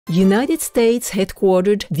United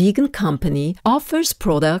States-headquartered vegan company offers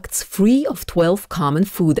products free of 12 common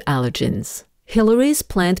food allergens. Hilary's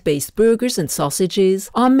plant-based burgers and sausages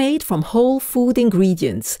are made from whole food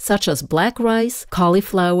ingredients such as black rice,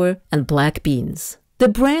 cauliflower, and black beans. The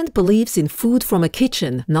brand believes in food from a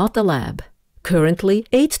kitchen, not a lab. Currently,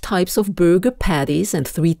 8 types of burger patties and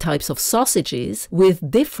 3 types of sausages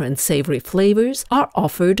with different savory flavors are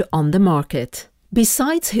offered on the market.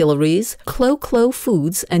 Besides Hilary's, Clo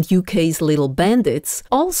Foods and UK's Little Bandits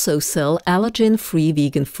also sell allergen-free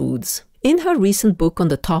vegan foods. In her recent book on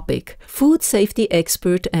the topic, food safety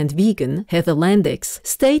expert and vegan Heather Landex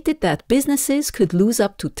stated that businesses could lose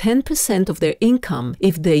up to 10% of their income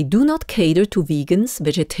if they do not cater to vegans,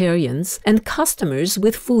 vegetarians, and customers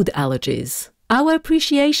with food allergies. Our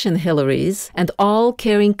appreciation, Hilary's, and all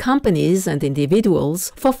caring companies and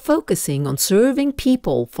individuals for focusing on serving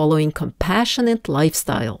people following compassionate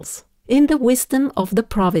lifestyles. In the wisdom of the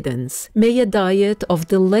Providence, may a diet of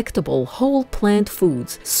delectable whole plant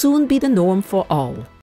foods soon be the norm for all.